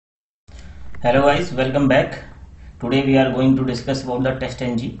Hello guys, welcome back. Today we are going to discuss about the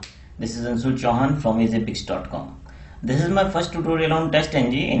TestNG. This is Anshul Chauhan from easypix.com. This is my first tutorial on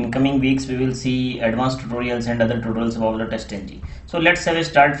TestNG. In coming weeks we will see advanced tutorials and other tutorials about the TestNG. So let's have a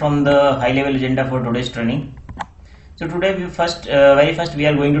start from the high level agenda for today's training. So today we very first we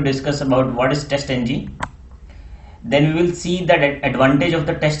are going to discuss about what is TestNG. Then we will see the advantage of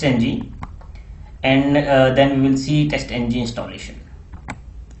the TestNG, and then we will see TestNG installation.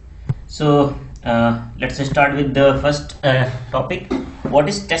 So let's start with the first topic. What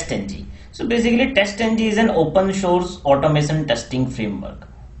is TestNG? So basically TestNG is an open source automation testing framework.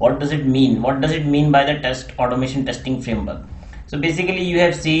 What does it mean? What does it mean by the test automation testing framework? So basically you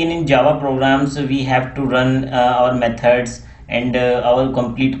have seen in Java programs we have to run our methods and our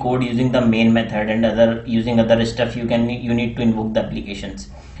complete code using the main method, and using other stuff you need to invoke the applications.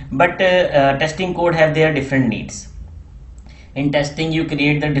 But testing code have their different needs. In testing you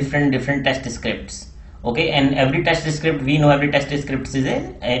create the different test scripts, okay, and every test script, we know every test script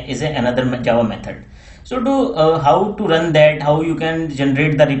is another Java method. So how to run that, how you can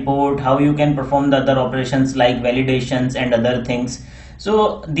generate the report, how you can perform the other operations like validations and other things.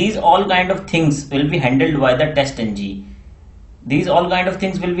 So these all kind of things will be handled by the TestNG. These all kind of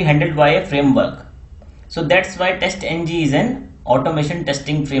things will be handled by a framework. So that's why TestNG is an automation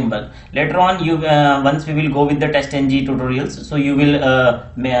testing framework. Later on, once we will go with the TestNG tutorials, so you will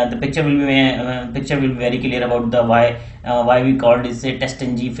the picture will be very clear about the why we called this a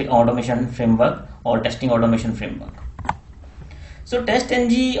TestNG automation framework or testing automation framework. So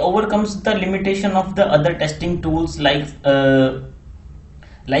TestNG overcomes the limitation of the other testing tools like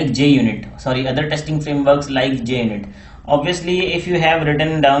JUnit. Other testing frameworks like JUnit. Obviously, if you have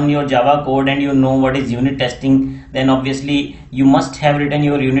written down your Java code and you know what is unit testing, then obviously you must have written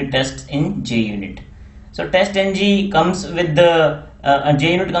your unit tests in JUnit. So TestNG comes with the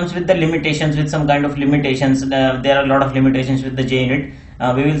JUnit comes with the limitations, with some kind of limitations. There are a lot of limitations with the JUnit.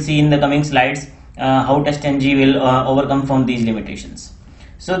 We will see in the coming slides how TestNG will overcome from these limitations.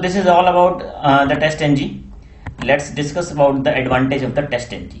 So this is all about the TestNG. Let's discuss about the advantage of the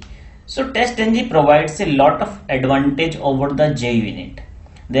TestNG. So TestNG provides a lot of advantage over the JUnit.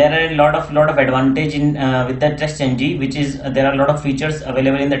 There are a lot of advantage in with the TestNG, which is there are a lot of features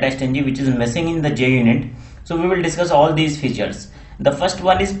available in the TestNG which is missing in the JUnit. So we will discuss all these features. The first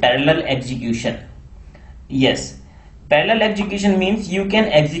one is parallel execution. Yes, parallel execution means you can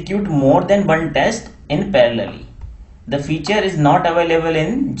execute more than one test in parallelly. The feature is not available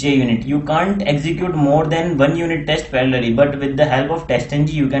in JUnit. You can't execute more than one unit test parallelly, but with the help of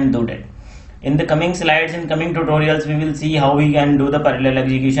TestNG you can do that. In the coming slides, in coming tutorials, we will see how we can do the parallel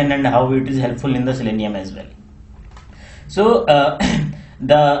execution and how it is helpful in the Selenium as well. So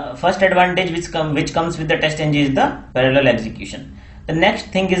the first advantage which comes with the TestNG is the parallel execution. The next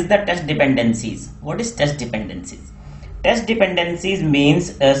thing is the test dependencies. What is test dependencies? Test dependencies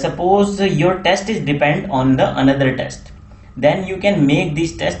means suppose your test is depend on the another test, then you can make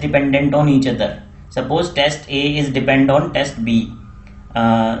these tests dependent on each other. Suppose test A is depend on test B.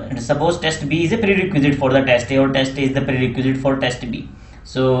 Suppose test B is a prerequisite for the test A, or test A is the prerequisite for test B.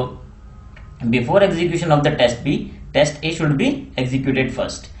 So before execution of the test B, test A should be executed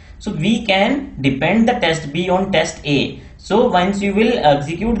first. So we can depend the test B on test A. So once you will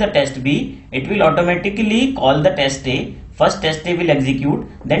execute the test B, it will automatically call the test A. First test A will execute,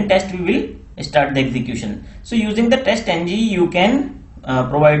 then test B will start the execution. So using the TestNG you can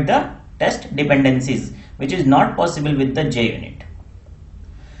provide the test dependencies, which is not possible with the JUnit.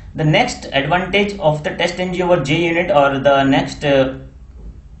 The next advantage of the TestNG over JUnit, or the next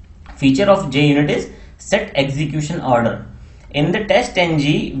feature of JUnit, is set execution order. In the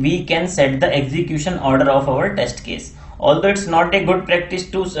TestNG we can set the execution order of our test case. Although it's not a good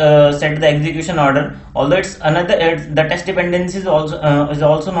practice to set the execution order, although it's another the test dependencies is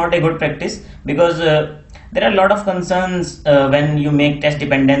also not a good practice, because there are a lot of concerns when you make test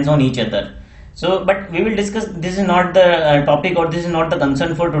dependence on each other. So but we will discuss, this is not the topic, or this is not the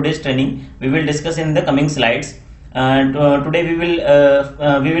concern for today's training. We will discuss in the coming slides. Today we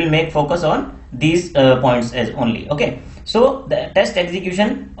will make focus on these points as only. Okay, so the test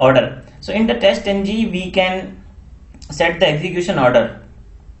execution order. So in the TestNG we can set the execution order.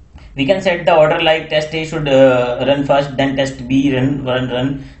 We can set the order like test A should run first, then test B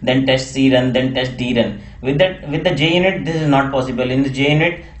run, then test C run, then test D run. With the JUnit this is not possible. In the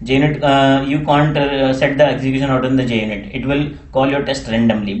JUnit you can't set the execution order in the JUnit. It will call your test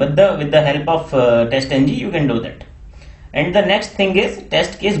randomly. But with the help of TestNG you can do that. And the next thing is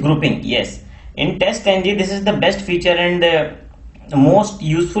test case grouping. Yes, in TestNG this is the best feature and the most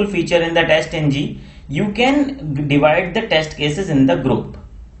useful feature in the TestNG. You can divide the test cases in the group.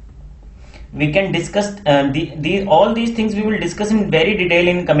 we can discuss all these things we will discuss in very detail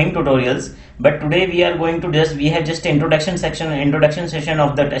in coming tutorials, but today we are going to we have just an introduction session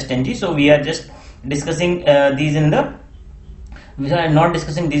of the TestNG, so we are just discussing we are not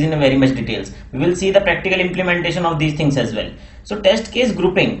discussing these in a very much details. We will see the practical implementation of these things as well. So test case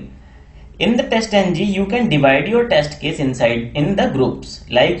grouping. In the TestNG, you can divide your test case inside in the groups.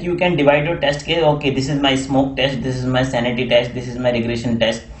 Like you can divide your test case. Okay, this is my smoke test, this is my sanity test, this is my regression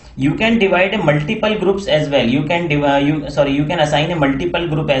test. You can divide a multiple groups as well. You can assign a multiple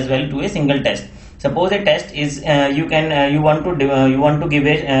group as well to a single test. Suppose a test is you have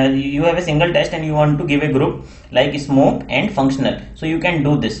a single test and you want to give a group like smoke and functional. So you can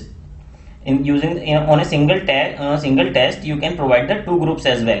do this on a single test. You can provide the two groups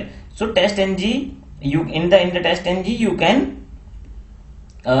as well. So TestNG, in the TestNG you can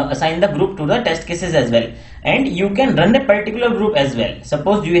assign the group to the test cases as well, and you can run a particular group as well.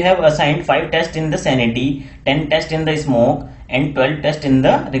 Suppose you have assigned 5 tests in the sanity, 10 tests in the smoke, and 12 tests in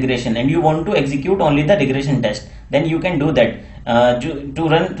the regression, and you want to execute only the regression test. Then you can do that.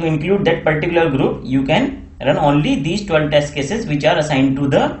 To include that particular group, you can run only these 12 test cases which are assigned to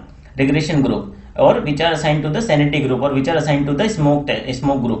the regression group, or which are assigned to the sanity group, or which are assigned to the smoke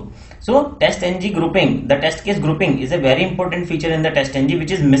group. So TestNG grouping, the test case grouping, is a very important feature in the TestNG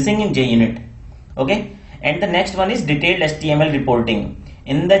which is missing in JUnit. Okay, and the next one is detailed HTML reporting.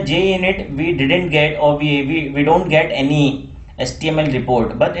 In the JUnit we didn't get, or we don't get any HTML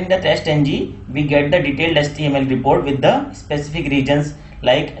report, but in the TestNG we get the detailed HTML report with the specific regions,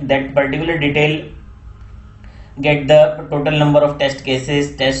 like that particular detail, get the total number of test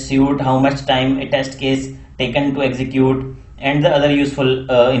cases, test suite, how much time a test case taken to execute, and the other useful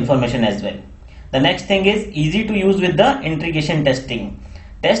information as well. The next thing is easy to use with the integration testing.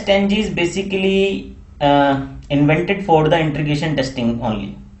 TestNG is basically invented for the integration testing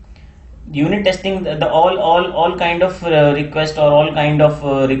only. Unit testing, all kind of request or all kind of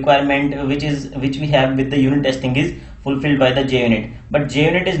requirement which we have with the unit testing is fulfilled by the JUnit, but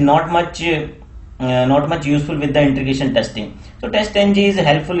JUnit is not much useful with the integration testing. So TestNG is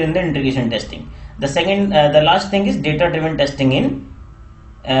helpful in the integration testing. The last thing is data driven testing.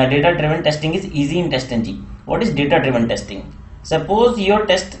 Data driven testing is easy in TestNG. What is data driven testing? Suppose your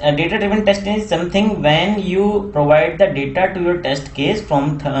data driven testing is something when you provide the data to your test case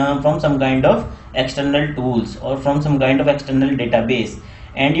from some kind of external tools or from some kind of external database,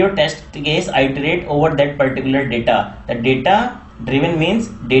 and your test case iterate over that particular data. The data driven means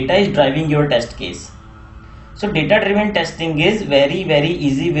data is driving your test case. So data driven testing is very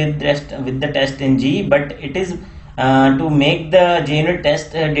easy with the TestNG, but it is to make the JUnit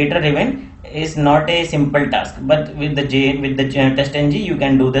test data driven is not a simple task, but with the TestNG you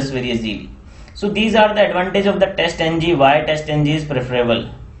can do this very easily. So these are the advantage of the TestNG, why TestNG is preferable.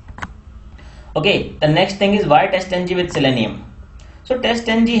 Okay, the next thing is why TestNG with Selenium. So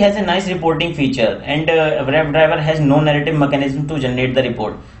TestNG has a nice reporting feature, and WebDriver has no narrative mechanism to generate the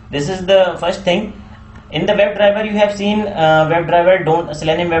report. This is the first thing. In the WebDriver you have seen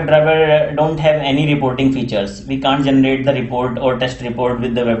Selenium WebDriver don't have any reporting features. We can't generate the report or test report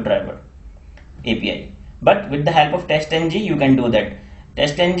with the WebDriver API. But with the help of TestNG you can do that.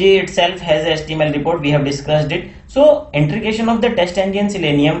 TestNG itself has a HTML report, we have discussed it. So integration of the TestNG and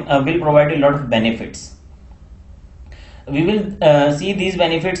Selenium will provide a lot of benefits. We will see these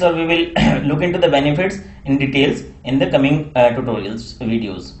benefits, or we will look into the benefits in details in the coming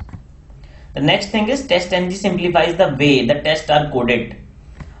videos. The next thing is TestNG simplifies the way the tests are coded.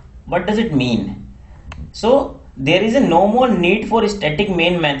 What does it mean? So there is no more need for static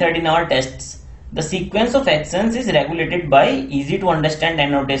main method in our tests. The sequence of actions is regulated by easy to understand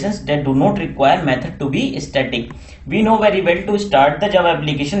annotations that do not require method to be static. We know very well to start the Java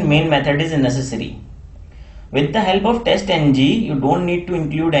application main method is necessary. With the help of TestNG, you don't need to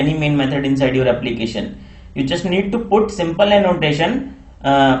include any main method inside your application. You just need to put simple annotation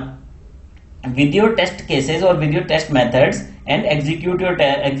with your test cases or with your test methods and execute your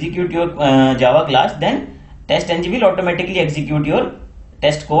Java class. Then TestNG will automatically execute your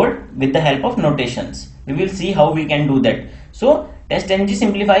test code with the help of notations. We will see how we can do that. So TestNG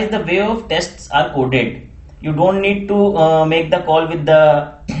simplifies the way of tests are coded. You don't need to make the call with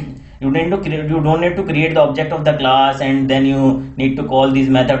the you don't need to create the object of the class and then you need to call these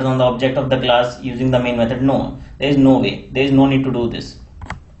methods on the object of the class using the main method. No, there is no way. There is no need to do this.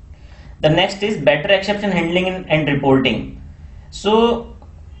 The next is better exception handling and reporting. So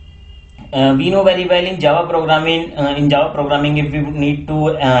we know very well in Java programming. If we need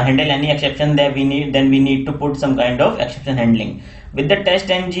to handle any exception, then we need to put some kind of exception handling. With the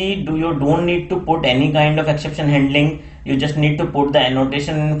TestNG, you don't need to put any kind of exception handling. You just need to put the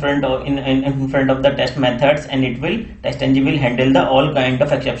annotation in front of in front of the test methods, and TestNG will handle the all kind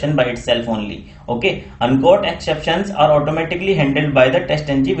of exception by itself only. Okay, uncaught exceptions are automatically handled by the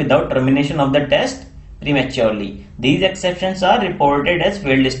TestNG without termination of the test prematurely. These exceptions are reported as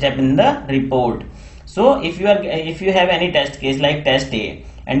failed step in the report. So if you have any test case like test A,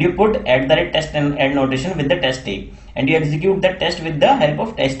 and you put @test and add notation with the test A, and you execute the test with the help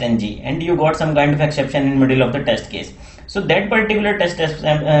of TestNG, and you got some kind of exception in middle of the test case. So that particular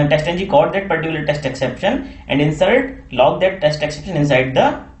TestNG caught that particular test exception and log that test exception inside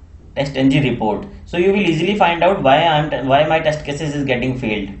the TestNG report. So you will easily find out why my test cases is getting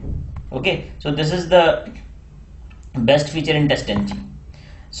failed. Okay, so this is the best feature in TestNG.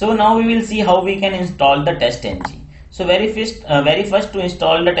 So now we will see how we can install the TestNG. So very first to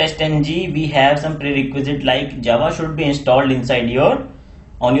install the TestNG, we have some prerequisite like Java should be installed inside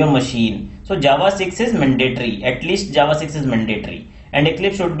on your machine. So Java 6 is mandatory, at least Java 6 is mandatory, and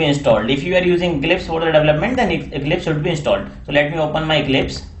Eclipse should be installed. If you are using Eclipse for the development, then Eclipse should be installed. So let me open my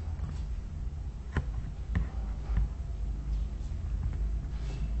Eclipse.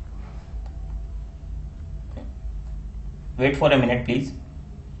 Wait for a minute, please.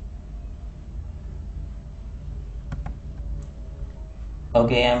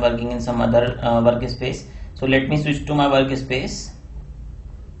 Okay, I am working in some other workspace. So let me switch to my workspace.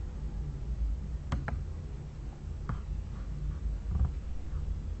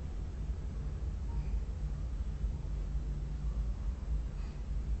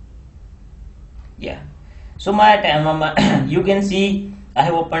 Yeah. So you can see I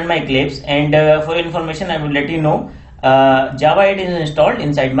have opened my Eclipse, and for your information, I will let you know Java 8 is installed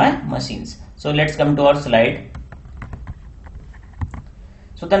inside my machines. So let's come to our slide.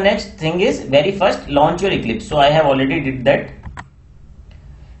 So the next thing is very first launch your Eclipse. So I have already did that.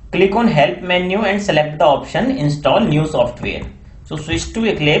 Click on help menu and select the option install new software. So switch to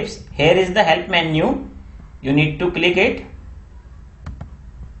Eclipse. Here is the help menu. You need to click it.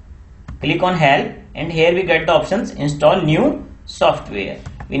 Click on help, and here we get the options install new software.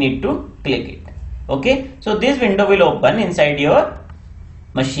 We need to click it. Okay, so this window will open inside your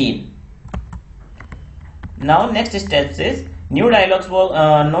machine. Now next steps is no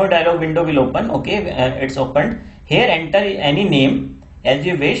dialog window will open. Okay, it's opened. Here enter any name as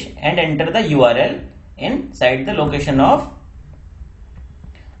you wish and enter the URL inside the location of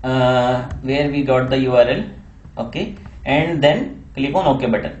where we got the URL. Okay, and then click on OK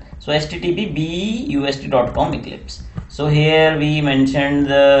button. So http://bust.com Eclipse. So here we mentioned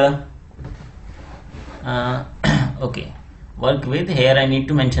the okay, work with. Here I need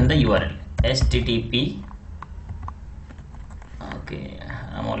to mention the URL http. Okay,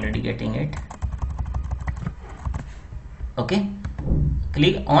 I'm already getting it. Okay,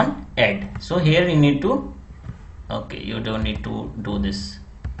 click on add. So here you need to, okay, you don't need to do this.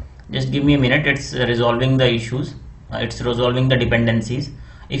 Just give me a minute. It's resolving the issues. It's resolving the dependencies.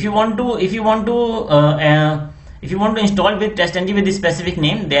 If you want to install with TestNG with this specific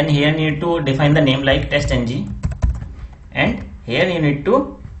name, then here you need to define the name like TestNG, and here you need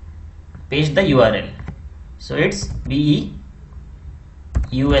to paste the URL. So it's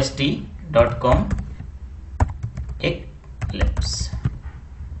bust.com Eclipse.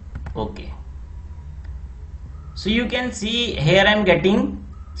 Okay, so you can see here I am getting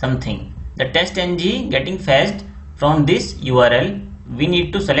something, the TestNG getting fetched from this URL. We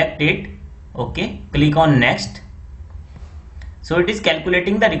need to select it. Okay, click on next. So it is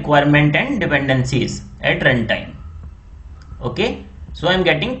calculating the requirement and dependencies at runtime. Okay, so I am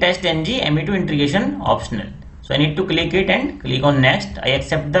getting TestNG ME2 integration optional. So I need to click it and click on next. I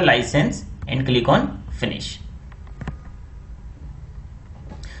accept the license and click on finish.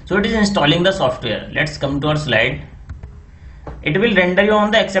 So it is installing the software. Let's come to our slide. It will render you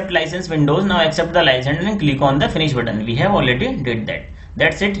on the accept license windows. Now accept the license and click on the finish button. We have already did that.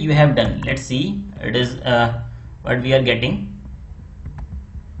 That's it, you have done. Let's see it is what we are getting.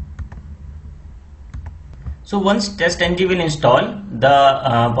 So once TestNG will install, the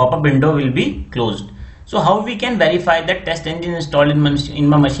pop-up window will be closed. So how we can verify that TestNG is installed in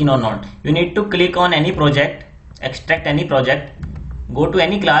my machine or not? You need to click on any project, extract any project, go to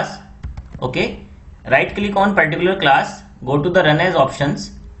any class. Okay, right click on particular class, go to the run as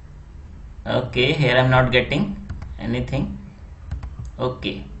options. Okay, here I'm not getting anything.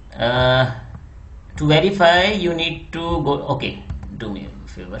 Okay, to verify you need to go, okay, do me a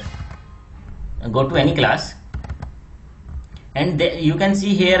favor, go to any class, and you can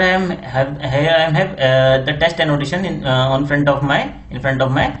see here I have the test annotation in front of my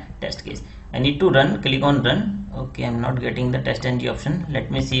test case. I need to run, click on run. Okay, I'm not getting the TestNG option. Let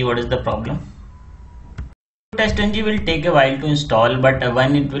me see what is the problem. TestNG will take a while to install, but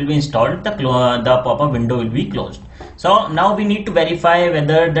when it will be installed, the pop-up window will be closed. So now we need to verify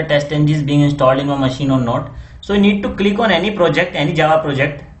whether the TestNG is being installed in my machine or not. So you need to click on any project, any Java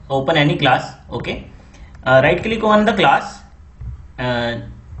project, open any class. Okay, right click on the class.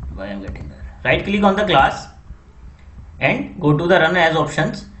 Why I'm getting there? Right click on the class and go to the run as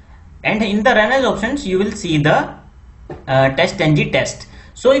options. And in the run as options, you will see the TestNG test.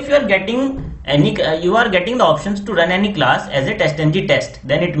 So if you are getting any, you are getting the options to run any class as a TestNG test,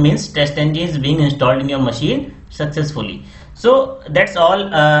 then it means TestNG is being installed in your machine successfully. So that's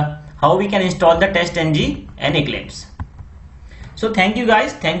all how we can install the TestNG and Eclipse. So thank you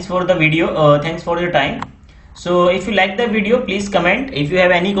guys, thanks for the video, thanks for your time. So if you like the video, please comment. If you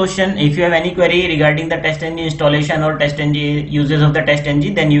have any question, if you have any query regarding the TestNG installation or TestNG uses of the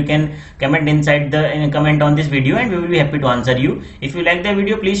TestNG, then you can comment inside the comment on this video and we will be happy to answer you. If you like the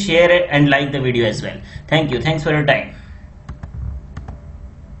video, please share it and like the video as well. Thank you. Thanks for your time.